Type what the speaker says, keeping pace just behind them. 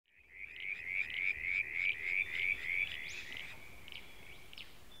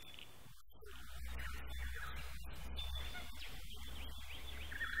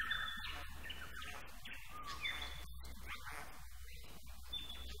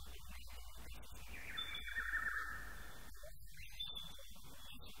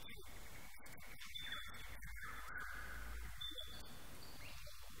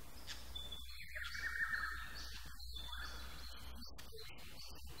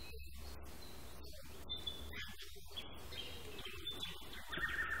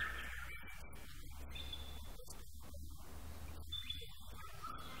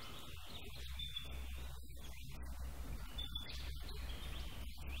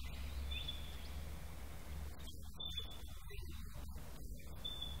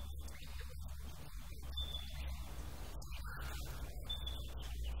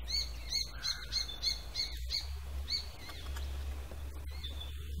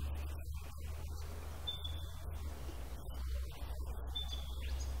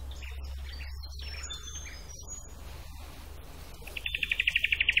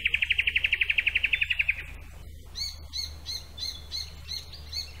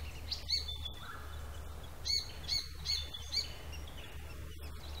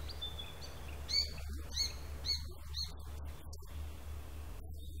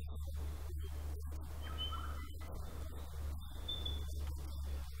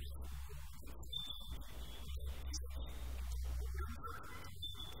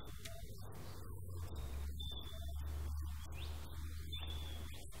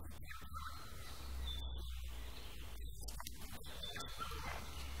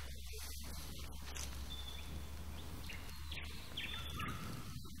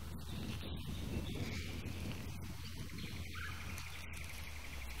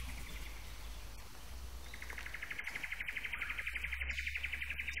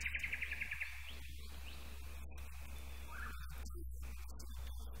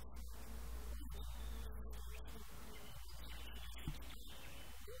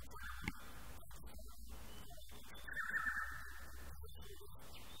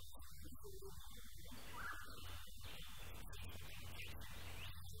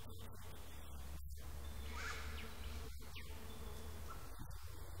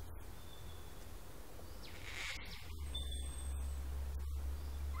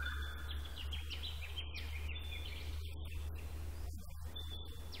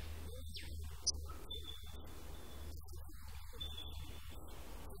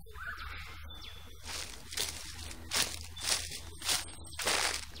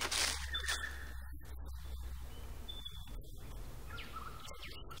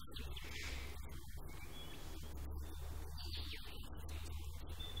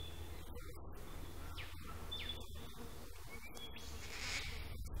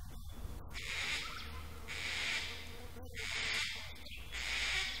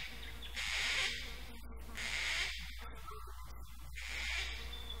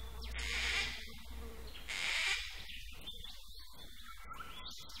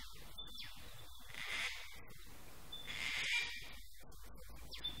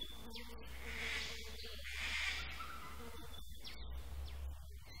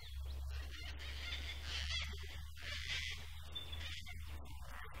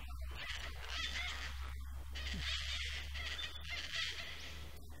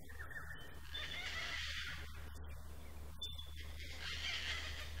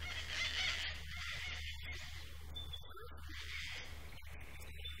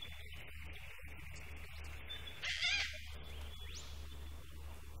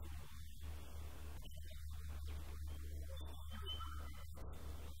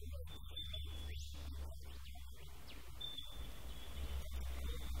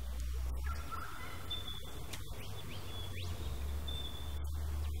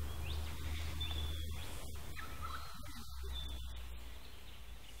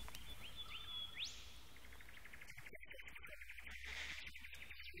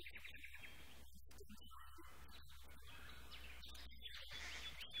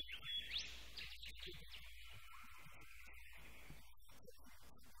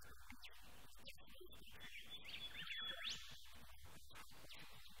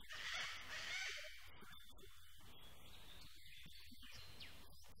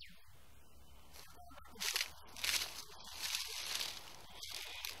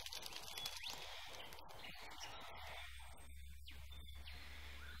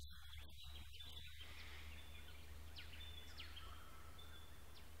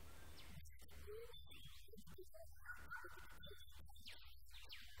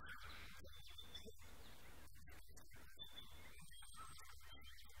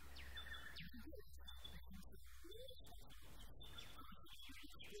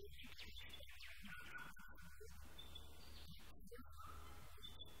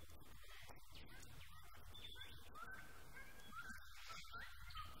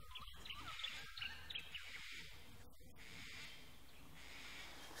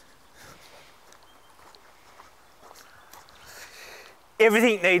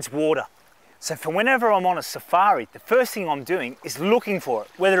Everything needs water. So for whenever I'm on a safari, the first thing I'm doing is looking for it,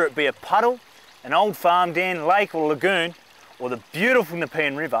 whether it be a puddle, an old farm den, lake or lagoon, or the beautiful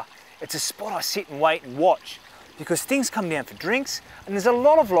Nepean River. It's a spot I sit and wait and watch, because things come down for drinks and there's a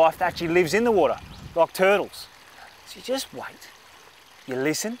lot of life that actually lives in the water, like turtles. So you just wait, you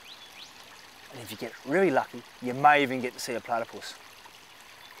listen, and if you get really lucky, you may even get to see a platypus.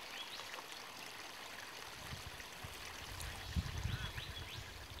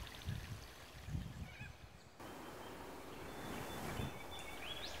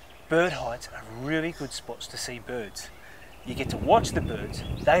 Bird hides are really good spots to see birds. You get to watch the birds,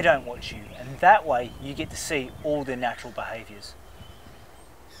 they don't watch you, and that way you get to see all their natural behaviours.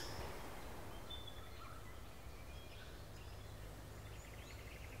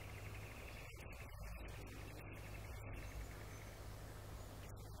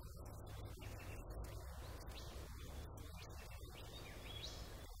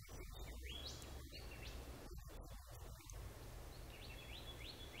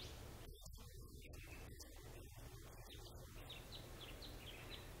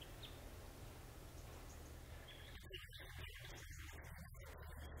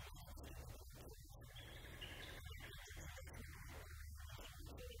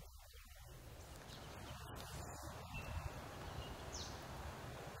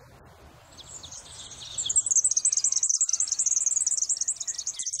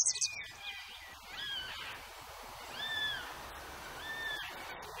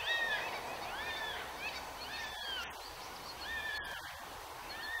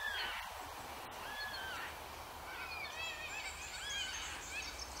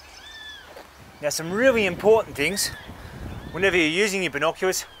 Now, some really important things, whenever you're using your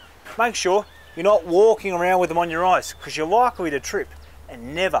binoculars, make sure you're not walking around with them on your eyes, because you're likely to trip,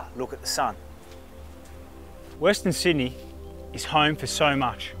 and never look at the sun. Western Sydney is home for so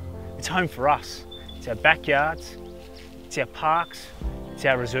much. It's home for us. It's our backyards, it's our parks, it's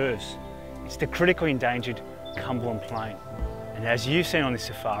our reserves. It's the critically endangered Cumberland Plain. And as you've seen on this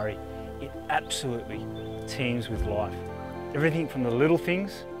safari, it absolutely teems with life. Everything from the little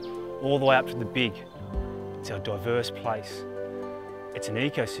things all the way up to the big. It's our diverse place. It's an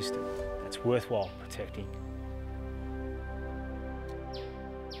ecosystem that's worthwhile protecting.